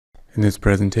In this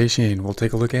presentation, we'll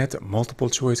take a look at multiple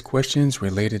choice questions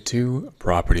related to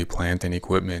property, plant, and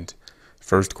equipment.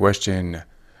 First question,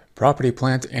 property,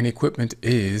 plant, and equipment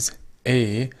is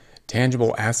A,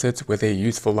 tangible assets with a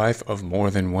useful life of more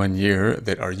than 1 year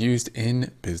that are used in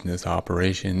business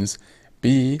operations.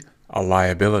 B, a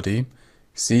liability.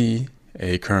 C,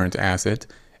 a current asset.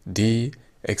 D,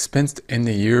 expensed in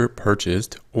the year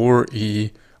purchased. Or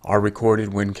E, are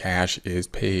recorded when cash is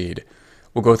paid.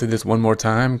 We'll go through this one more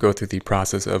time, go through the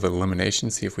process of elimination,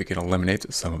 see if we can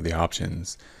eliminate some of the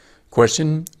options.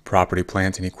 Question, property,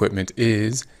 plant, and equipment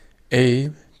is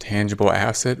A, tangible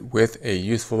asset with a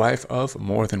useful life of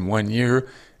more than 1 year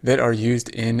that are used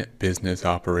in business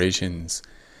operations.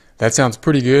 That sounds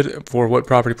pretty good for what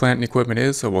property, plant, and equipment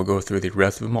is, so we'll go through the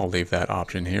rest of them. I'll leave that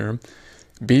option here.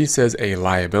 B says a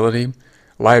liability.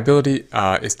 Liability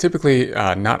is typically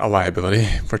not a liability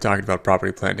if we're talking about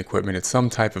property, plant, and equipment. It's some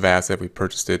type of asset. We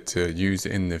purchased it to use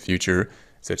in the future,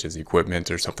 such as equipment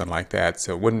or something like that.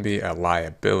 So it wouldn't be a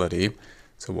liability.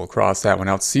 So we'll cross that one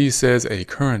out. C says a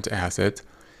current asset.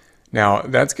 Now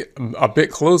that's a bit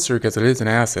closer because it is an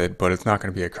asset, but it's not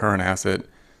going to be a current asset.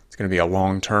 It's going to be a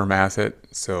long-term asset,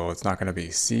 so it's not going to be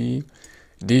C.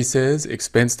 D says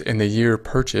expensed in the year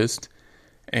purchased.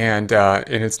 And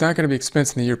it's not going to be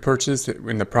expensed in the year purchased.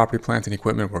 In the property, plant, and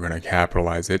equipment, we're going to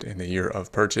capitalize it in the year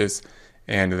of purchase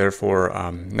and therefore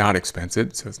not expense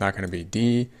it. So it's not going to be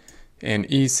D. And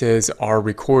E says are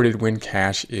recorded when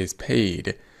cash is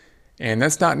paid. And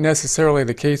that's not necessarily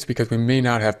the case because we may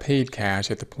not have paid cash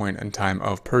at the point in time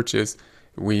of purchase.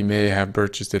 We may have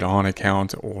purchased it on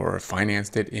account or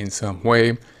financed it in some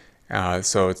way.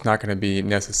 So it's not going to be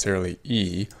necessarily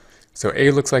E. So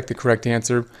A looks like the correct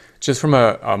answer. Just from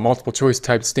a multiple choice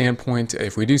type standpoint,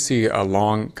 if we do see a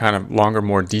longer,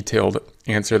 more detailed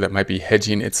answer that might be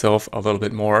hedging itself a little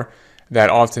bit more, that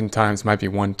oftentimes might be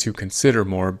one to consider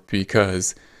more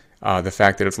because the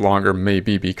fact that it's longer may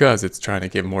be because it's trying to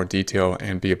give more detail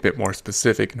and be a bit more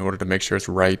specific in order to make sure it's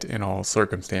right in all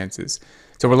circumstances.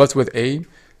 So we're left with A,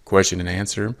 question and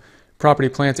answer. Property,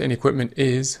 plant, and equipment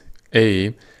is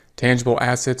A, tangible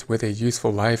assets with a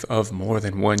useful life of more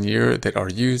than 1 year that are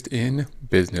used in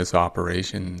business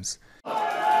operations.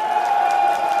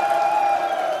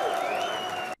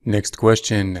 Next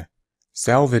question.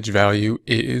 Salvage value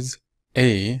is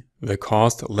A, the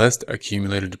cost less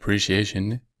accumulated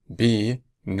depreciation. B,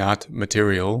 not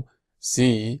material.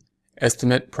 C,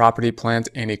 estimate property, plant,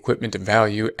 and equipment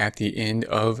value at the end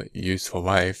of useful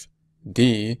life.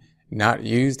 D, not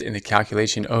used in the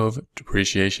calculation of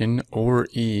depreciation. Or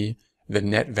E, the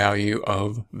net value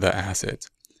of the asset.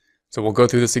 So we'll go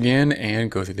through this again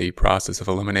and go through the process of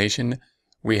elimination.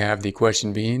 We have the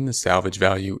question being the salvage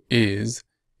value is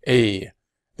A,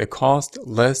 the cost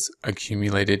less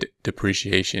accumulated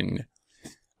depreciation.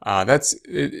 That's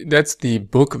the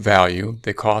book value,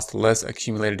 the cost less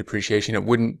accumulated depreciation. It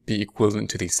wouldn't be equivalent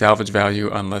to the salvage value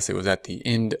unless it was at the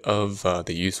end of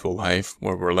the useful life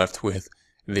where we're left with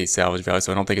the salvage value.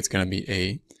 So I don't think it's going to be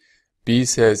A. B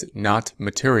says not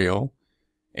material.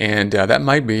 And that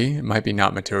might be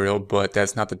not material, but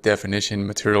that's not the definition.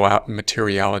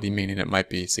 Materiality meaning it might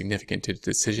be significant to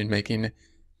decision making,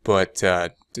 but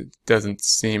it doesn't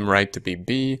seem right to be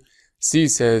B. C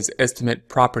says estimate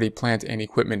property, plant, and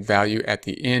equipment value at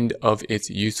the end of its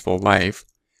useful life.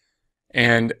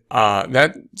 And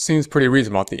that seems pretty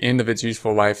reasonable. At the end of its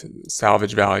useful life,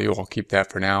 salvage value, I'll keep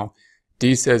that for now.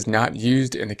 D says not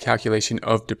used in the calculation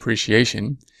of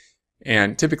depreciation.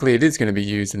 And typically it is going to be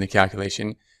used in the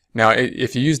calculation. Now,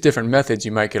 if you use different methods,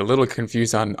 you might get a little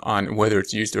confused on whether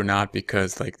it's used or not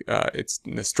because it's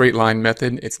the straight line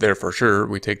method, it's there for sure.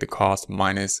 We take the cost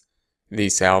minus the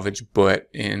salvage, but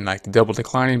in like the double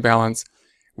declining balance,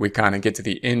 we kind of get to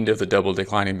the end of the double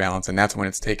declining balance, and that's when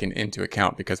it's taken into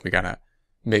account because we got to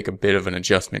make a bit of an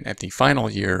adjustment at the final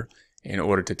year in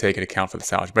order to take into account for the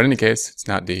salvage. But in any case, it's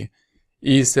not D.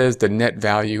 E says the net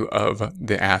value of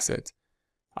the asset.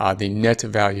 The net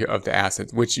value of the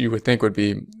asset, which you would think would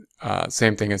be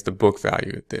same thing as the book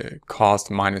value, the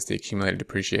cost minus the accumulated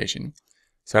depreciation.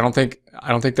 So I don't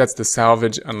think that's the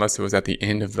salvage unless it was at the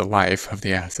end of the life of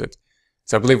the asset.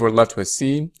 So I believe we're left with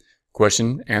C,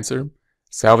 question, answer.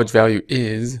 Salvage value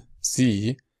is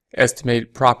C,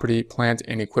 estimate property, plant,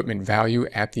 and equipment value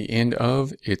at the end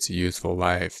of its useful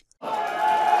life.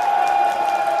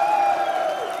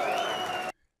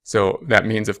 So that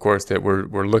means, of course, that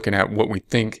we're looking at what we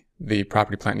think the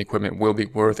property, plant, and equipment will be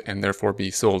worth and therefore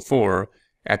be sold for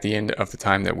at the end of the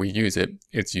time that we use it,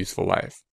 its useful life.